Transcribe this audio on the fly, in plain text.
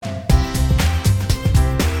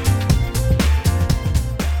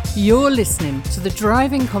You're listening to the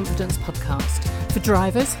Driving Confidence podcast for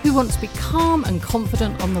drivers who want to be calm and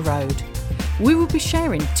confident on the road. We will be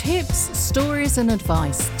sharing tips, stories and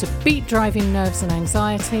advice to beat driving nerves and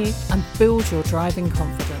anxiety and build your driving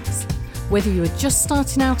confidence. Whether you are just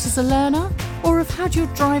starting out as a learner or have had your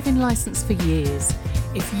driving licence for years,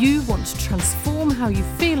 if you want to transform how you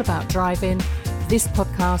feel about driving, this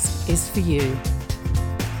podcast is for you.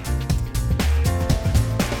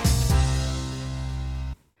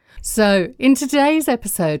 So, in today's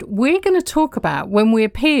episode, we're going to talk about when we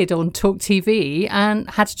appeared on Talk TV and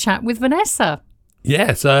had a chat with Vanessa.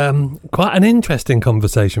 Yes, quite an interesting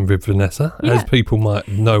conversation with Vanessa, as people might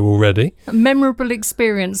know already. A memorable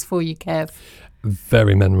experience for you, Kev.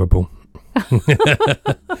 Very memorable.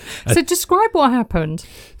 So describe what happened.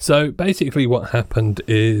 So basically what happened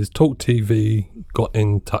is Talk TV got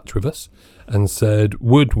in touch with us and said,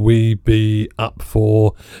 would we be up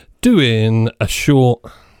for doing a short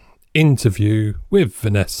interview with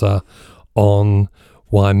Vanessa on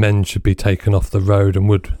why men should be taken off the road and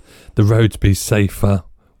would the roads be safer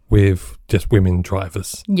with just women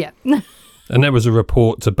drivers. Yeah. And there was a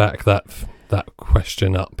report to back that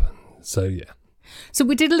question up. So yeah. So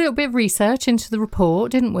we did a little bit of research into the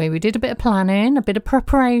report, didn't we? We did a bit of planning, a bit of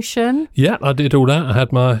preparation. Yeah, I did all that. I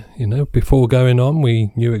had my, before going on,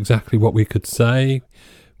 we knew exactly what we could say.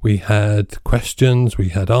 We had questions, we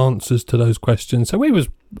had answers to those questions. So we was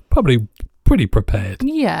probably pretty prepared.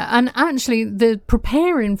 Yeah, and actually the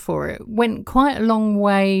preparing for it went quite a long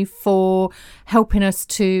way for helping us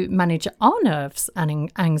to manage our nerves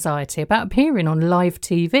and anxiety about appearing on live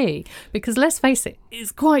TV. Because let's face it,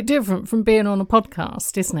 it's quite different from being on a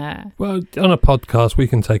podcast, isn't it? Well, on a podcast, we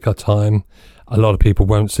can take our time. A lot of people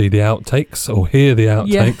won't see the outtakes or hear the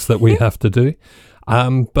outtakes that we have to do.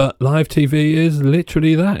 But live TV is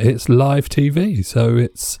literally that. It's live TV. So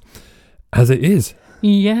it's as it is.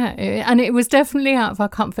 Yeah, and it was definitely out of our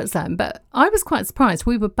comfort zone, but I was quite surprised.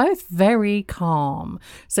 We were both very calm.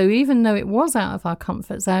 So even though it was out of our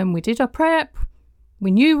comfort zone, we did our prep, we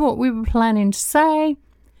knew what we were planning to say.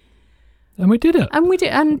 And we did it. And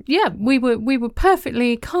we were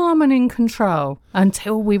perfectly calm and in control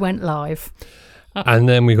until we went live. And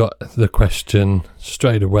then we got the question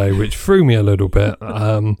straight away, which threw me a little bit.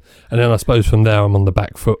 And then I suppose from there I'm on the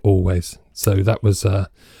back foot always. So that was...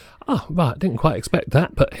 right, didn't quite expect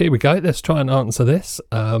that, but here we go. Let's try and answer this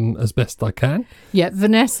as best I can. Yeah,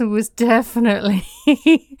 Vanessa was definitely,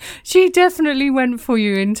 she definitely went for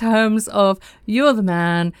you in terms of you're the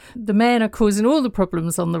man, the men are causing all the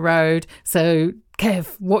problems on the road, so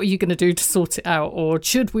Kev, what are you going to do to sort it out, or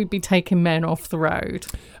should we be taking men off the road?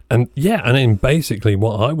 And then basically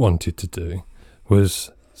what I wanted to do was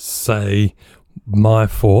say my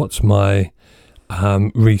thoughts, my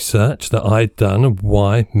research that I'd done of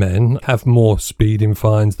why men have more speeding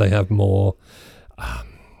fines, they have more,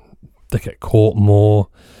 they get caught more.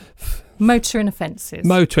 Motoring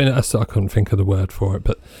offences. I couldn't think of the word for it,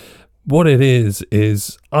 but what it is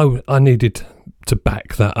I needed to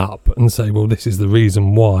back that up and say, well, this is the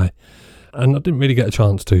reason why. And I didn't really get a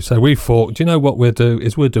chance to. So we thought, do you know what we'll do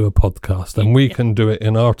is we'll do a podcast and we can do it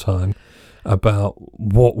in our time about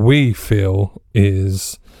what we feel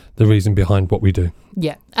is the reason behind what we do.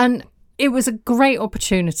 Yeah, and it was a great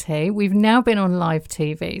opportunity. We've now been on live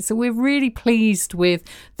TV, so we're really pleased with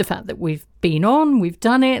the fact that we've been on, we've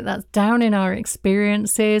done it, that's down in our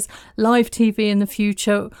experiences. Live TV in the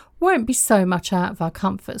future won't be so much out of our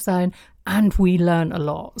comfort zone, and we learn a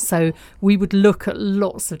lot. So we would look at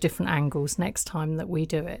lots of different angles next time that we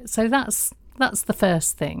do it. So that's the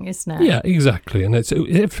first thing, isn't it? Yeah, exactly. And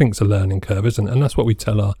everything's a learning curve, isn't it? And that's what we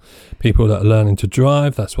tell our people that are learning to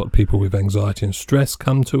drive. That's what people with anxiety and stress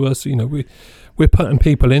come to us. We're putting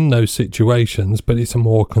people in those situations, but it's a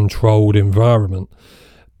more controlled environment.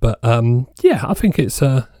 But I think it's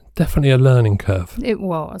definitely a learning curve. It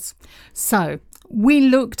was. So we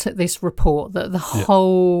looked at this report that the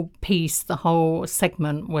whole piece, the whole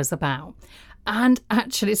segment was about. And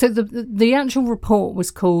actually, so the actual report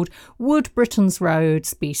was called Would Britain's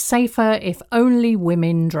Roads Be Safer If Only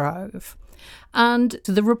Women Drove? And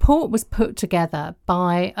the report was put together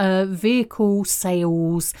by a vehicle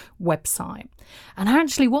sales website. And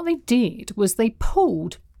actually what they did was they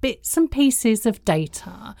pulled bits and pieces of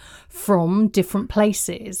data from different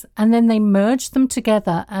places and then they merged them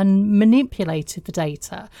together and manipulated the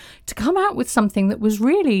data to come out with something that was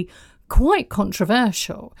really quite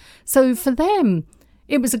controversial. So for them,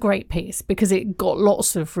 it was a great piece because it got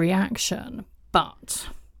lots of reaction. But,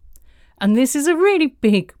 and this is a really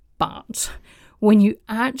big but, when you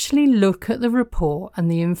actually look at the report and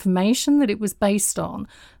the information that it was based on,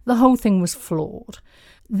 the whole thing was flawed.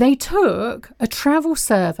 They took a travel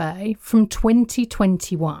survey from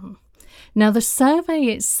 2021. Now, the survey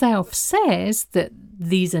itself says that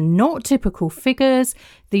these are not typical figures.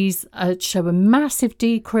 These show a massive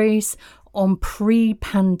decrease on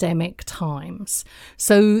pre-pandemic times.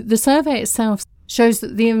 So the survey itself shows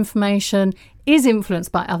that the information is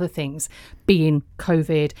influenced by other things, being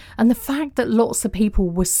COVID, and the fact that lots of people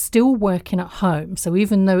were still working at home. So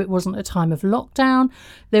even though it wasn't a time of lockdown,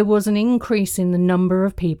 there was an increase in the number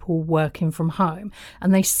of people working from home.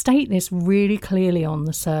 And they state this really clearly on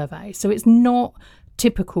the survey. So it's not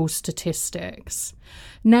typical statistics.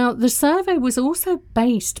 Now, the survey was also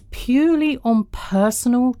based purely on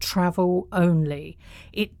personal travel only.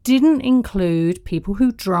 It didn't include people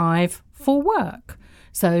who drive for work.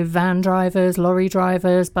 So van drivers, lorry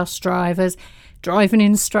drivers, bus drivers, driving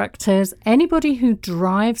instructors, anybody who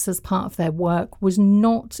drives as part of their work was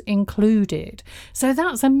not included. So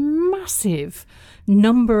that's a massive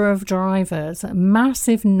number of drivers, a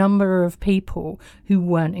massive number of people who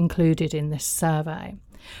weren't included in this survey.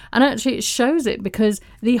 And actually it shows it because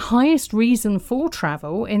the highest reason for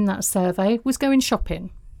travel in that survey was going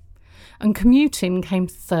shopping, and commuting came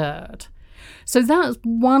third. So that's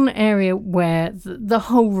one area where the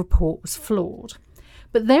whole report was flawed.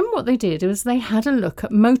 But then what they did was they had a look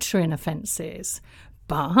at motoring offences,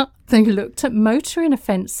 but they looked at motoring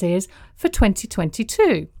offences for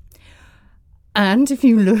 2022. And if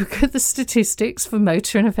you look at the statistics for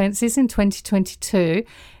motoring offences in 2022,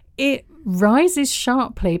 it rises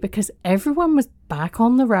sharply because everyone was back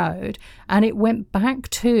on the road and it went back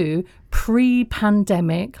to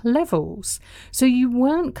pre-pandemic levels. So you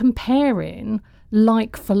weren't comparing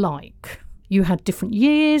like for like. You had different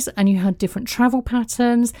years and you had different travel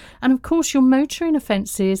patterns. And of course, your motoring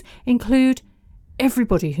offences include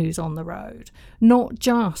everybody who's on the road, not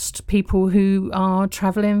just people who are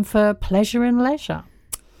travelling for pleasure and leisure.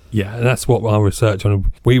 Yeah, and that's what our research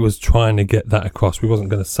on. We was trying to get that across. We wasn't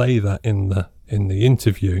going to say that in the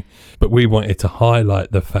interview, but we wanted to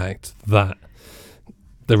highlight the fact that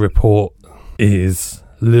the report is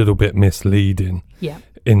a little bit misleading. Yeah.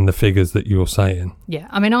 In the figures that you're saying. Yeah,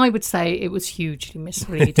 I mean, I would say it was hugely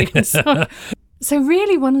misleading. So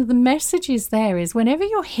really one of the messages there is whenever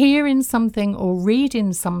you're hearing something or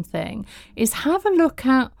reading something is have a look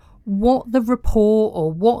at what the report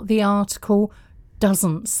or what the article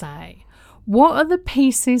doesn't say. What are the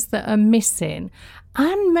pieces that are missing?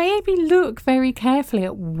 And maybe look very carefully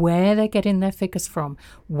at where they're getting their figures from.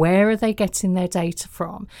 Where are they getting their data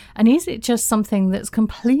from? And is it just something that's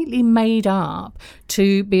completely made up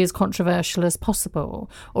to be as controversial as possible?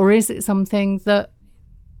 Or is it something that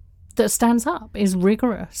stands up, is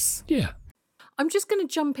rigorous? Yeah. I'm just going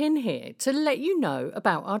to jump in here to let you know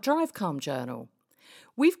about our Drive Calm journal.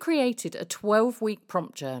 We've created a 12-week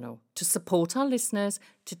prompt journal to support our listeners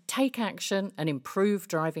to take action and improve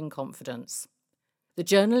driving confidence. The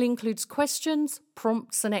journal includes questions,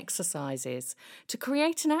 prompts and exercises to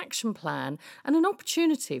create an action plan and an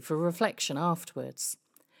opportunity for reflection afterwards.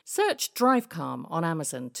 Search Drive Calm on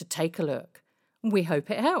Amazon to take a look. We hope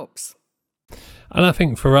it helps. And I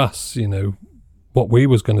think for us, what we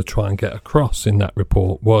was going to try and get across in that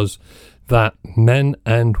report was that men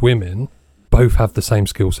and women both have the same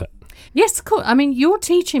skill set. Yes, of course. I mean, you're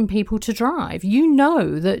teaching people to drive. You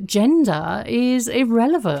know that gender is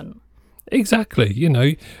irrelevant. Exactly.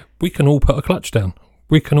 We can all put a clutch down.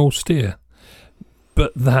 We can all steer.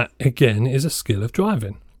 But that, again, is a skill of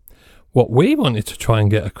driving. What we wanted to try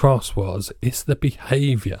and get across was it's the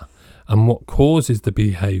behaviour and what causes the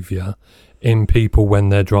behaviour in people when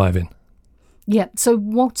they're driving. Yeah, so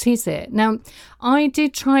what is it? Now, I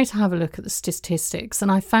did try to have a look at the statistics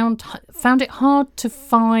and I found it hard to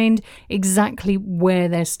find exactly where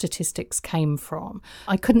their statistics came from.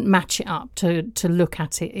 I couldn't match it up to look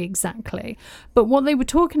at it exactly. But what they were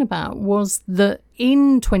talking about was that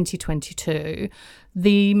in 2022,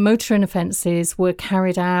 the motoring offences were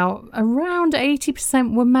carried out around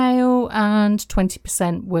 80% were male and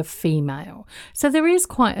 20% were female. So there is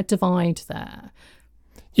quite a divide there.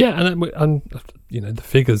 Yeah, and the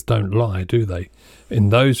figures don't lie, do they,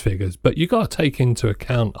 in those figures? But you got to take into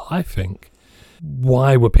account, I think,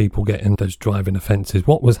 why were people getting those driving offences?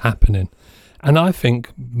 What was happening? And I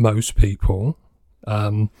think most people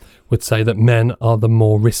would say that men are the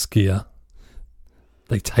more riskier.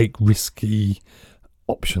 They take risky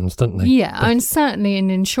options, don't they? Yeah, and certainly in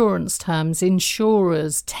insurance terms,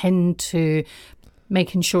 insurers tend to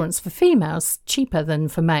make insurance for females cheaper than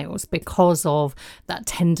for males because of that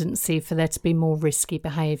tendency for there to be more risky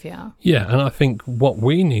behaviour. Yeah, and I think what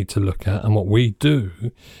we need to look at and what we do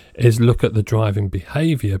is look at the driving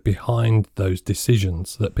behaviour behind those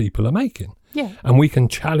decisions that people are making. Yeah. And we can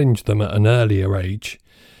challenge them at an earlier age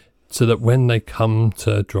so that when they come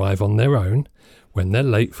to drive on their own, when they're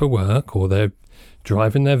late for work or they're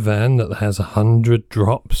driving their van that has 100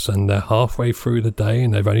 drops and they're halfway through the day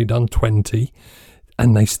and they've only done 20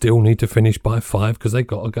 and they still need to finish by 5 because they've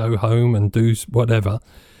got to go home and do whatever,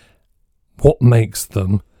 what makes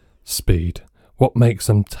them speed? What makes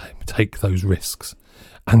them take those risks?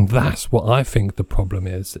 And that's what I think the problem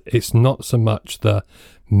is. It's not so much that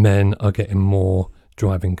men are getting more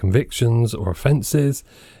driving convictions or offences,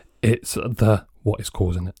 it's what is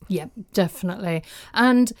causing it. Yeah, definitely.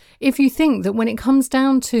 And if you think that when it comes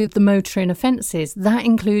down to the motoring offences, that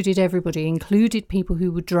included everybody, included people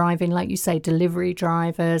who were driving, like you say, delivery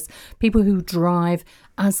drivers, people who drive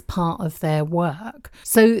as part of their work.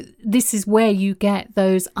 So this is where you get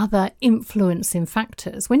those other influencing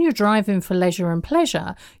factors. When you're driving for leisure and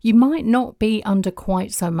pleasure, you might not be under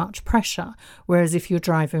quite so much pressure. Whereas if you're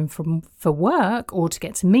driving for work or to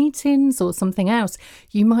get to meetings or something else,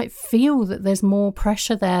 you might feel that there's more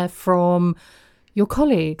pressure there from your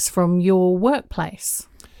colleagues, from your workplace.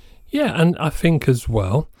 Yeah, and I think as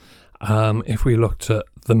well, if we looked at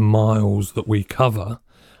the miles that we cover,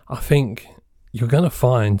 I think you're going to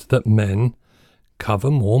find that men cover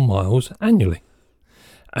more miles annually.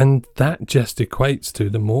 And that just equates to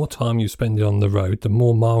the more time you spend on the road, the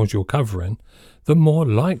more miles you're covering, the more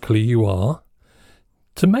likely you are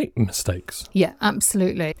to make mistakes. Yeah,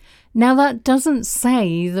 absolutely. Now, that doesn't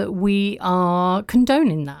say that we are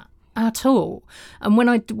condoning that at all. And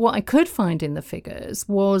what I could find in the figures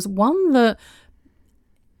was one that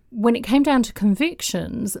when it came down to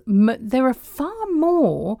convictions, there are far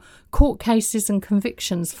more court cases and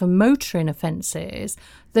convictions for motoring offences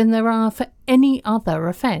than there are for any other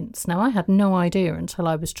offence. Now, I had no idea until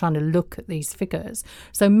I was trying to look at these figures.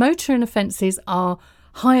 So motoring offences are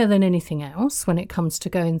higher than anything else when it comes to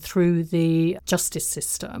going through the justice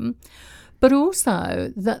system, but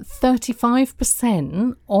also that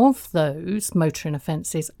 35% of those motoring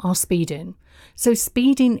offences are speeding. So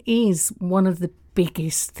speeding is one of the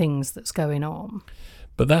biggest things that's going on.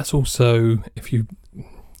 But that's also, if you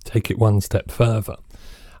take it one step further,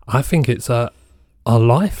 I think it's our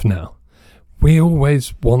life now. We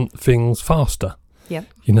always want things faster. Yep.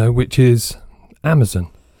 Which is Amazon.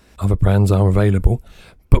 Other brands are available.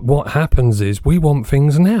 But what happens is we want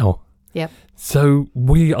things now. Yep. So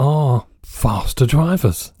we are faster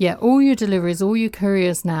drivers. Yeah, all your deliveries, all your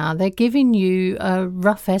couriers now, they're giving you a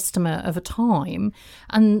rough estimate of a time.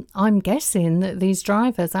 And I'm guessing that these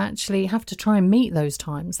drivers actually have to try and meet those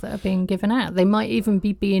times that are being given out. They might even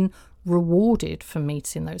be being rewarded for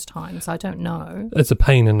meeting those times. I don't know. There's a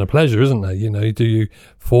pain and a pleasure, isn't there? Do you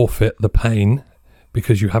forfeit the pain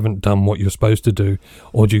because you haven't done what you're supposed to do,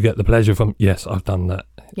 or do you get the pleasure from, yes, I've done that?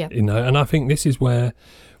 Yeah. And I think this is where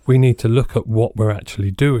we need to look at what we're actually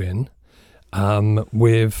doing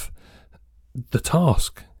with the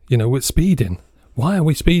task, with speeding. Why are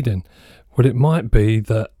we speeding? Well, it might be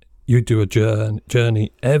that you do a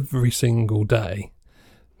journey every single day,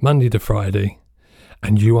 Monday to Friday,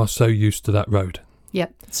 and you are so used to that road.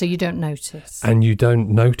 Yep, so you don't notice. And you don't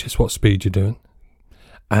notice what speed you're doing.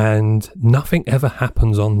 And nothing ever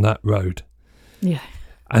happens on that road. Yeah.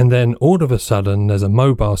 And then all of a sudden, there's a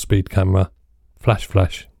mobile speed camera, flash,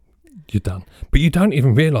 you're done. But you don't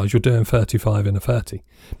even realise you're doing 35 in a 30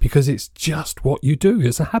 because it's just what you do.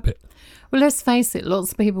 It's a habit. Well, let's face it,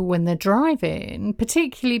 lots of people when they're driving,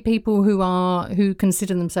 particularly people who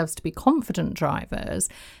consider themselves to be confident drivers,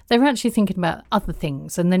 they're actually thinking about other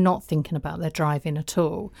things and they're not thinking about their driving at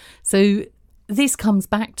all. So this comes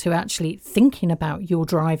back to actually thinking about your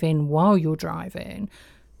driving while you're driving,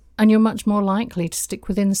 and you're much more likely to stick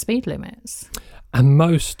within the speed limits. And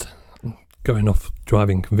most, going off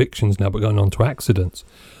driving convictions now, but going on to accidents,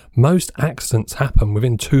 most accidents happen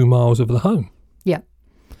within 2 miles of the home. Yeah.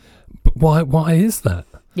 But why is that?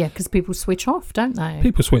 Yeah, because people switch off, don't they?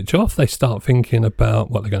 People switch off. They start thinking about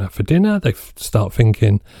what they're going to have for dinner. They start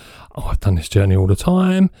thinking, oh, I've done this journey all the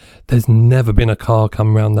time. There's never been a car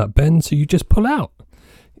come round that bend, so you just pull out.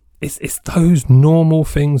 It's those normal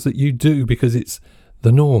things that you do because it's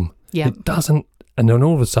the norm. Yeah. It doesn't, and then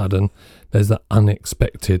all of a sudden, there's that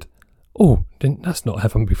unexpected, that's not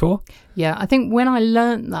happened before. Yeah, I think when I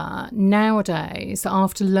learnt that, nowadays,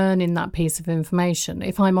 after learning that piece of information,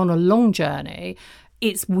 if I'm on a long journey,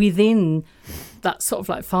 it's within that sort of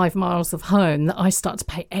like 5 miles of home that I start to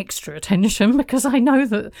pay extra attention, because I know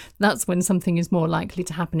that that's when something is more likely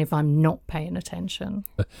to happen if I'm not paying attention.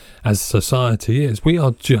 As society is, we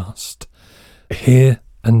are just here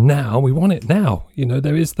and now. We want it now.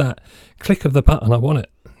 There is that click of the button. I want it.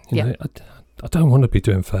 I don't want to be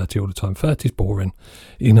doing 30 all the time. 30 is boring.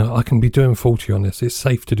 I can be doing 40 on this. It's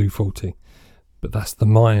safe to do 40. But that's the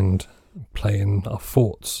mind playing our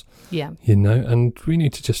thoughts. Yeah. And we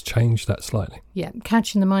need to just change that slightly. Yeah,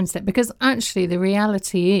 catching the mindset. Because actually the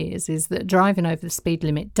reality is that driving over the speed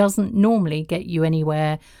limit doesn't normally get you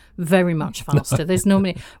anywhere very much faster. No. There's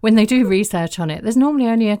normally, when they do research on it, there's normally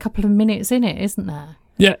only a couple of minutes in it, isn't there?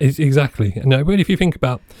 Yeah, exactly. No, really, if you think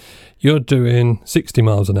about, you're doing 60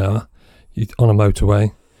 miles an hour on a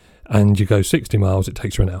motorway and you go 60 miles, it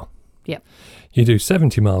takes you an hour. Yep. You do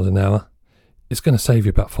 70 miles an hour, it's going to save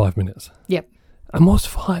you about 5 minutes. Yep. And what's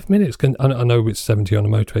 5 minutes? I know it's 70 on a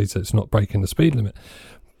motorway, so it's not breaking the speed limit.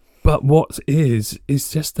 But what is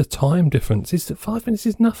just the time difference. Is that 5 minutes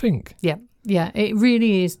is nothing. Yeah. Yeah, it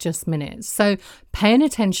really is just minutes. So paying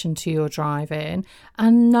attention to your driving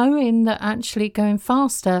and knowing that actually going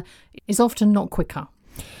faster is often not quicker.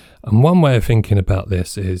 And one way of thinking about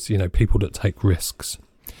this is, people that take risks.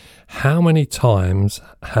 How many times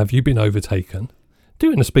have you been overtaken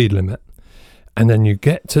doing the speed limit, and then you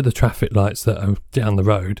get to the traffic lights that are down the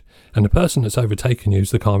road, and the person that's overtaken you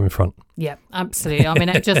is the car in front? Yeah, absolutely. I mean,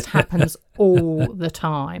 it just happens all the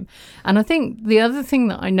time. And I think the other thing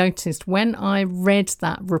that I noticed when I read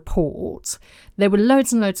that report, there were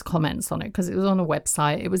loads and loads of comments on it, because it was on a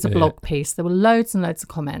website. It was a blog piece. There were loads and loads of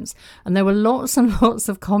comments. And there were lots and lots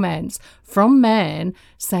of comments from men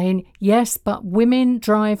saying, yes, but women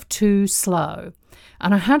drive too slow.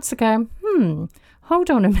 And I had to go, hold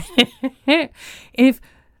on a minute. If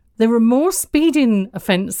there are more speeding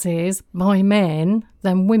offences by men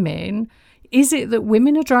than women, is it that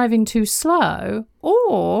women are driving too slow?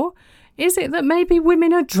 Or is it that maybe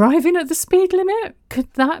women are driving at the speed limit?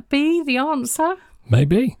 Could that be the answer?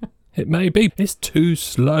 Maybe. It may be. It's too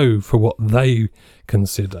slow for what they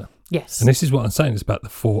consider. Yes. And this is what I'm saying. It's about the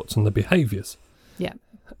thoughts and the behaviours. Yeah.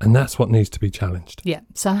 And that's what needs to be challenged. Yeah.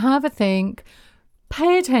 So have a think.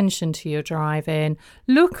 Pay attention to your driving,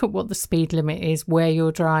 look at what the speed limit is where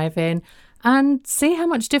you're driving, and see how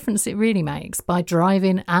much difference it really makes by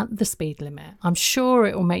driving at the speed limit. I'm sure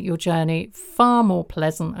it will make your journey far more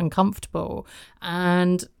pleasant and comfortable,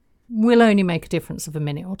 and will only make a difference of a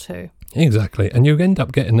minute or two. Exactly. And you'll end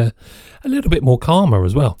up getting a little bit more calmer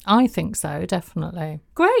as well. I think so, definitely.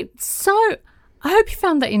 Great. So I hope you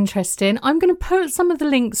found that interesting. I'm going to put some of the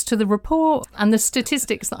links to the report and the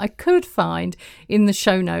statistics that I could find in the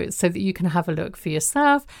show notes so that you can have a look for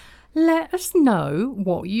yourself. Let us know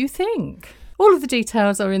what you think. All of the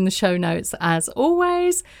details are in the show notes as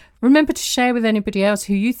always. Remember to share with anybody else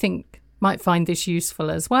who you think might find this useful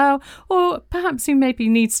as well, or perhaps who maybe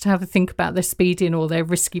needs to have a think about their speeding or their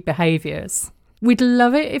risky behaviours. We'd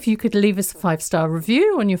love it if you could leave us a 5-star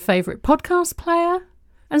review on your favourite podcast player.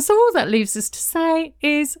 And so all that leaves us to say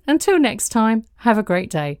is, until next time, have a great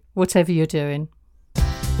day, whatever you're doing.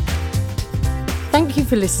 Thank you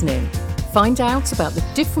for listening. Find out about the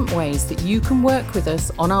different ways that you can work with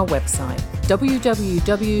us on our website,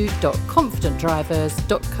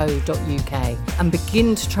 www.confidentdrivers.co.uk, and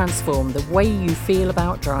begin to transform the way you feel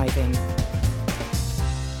about driving.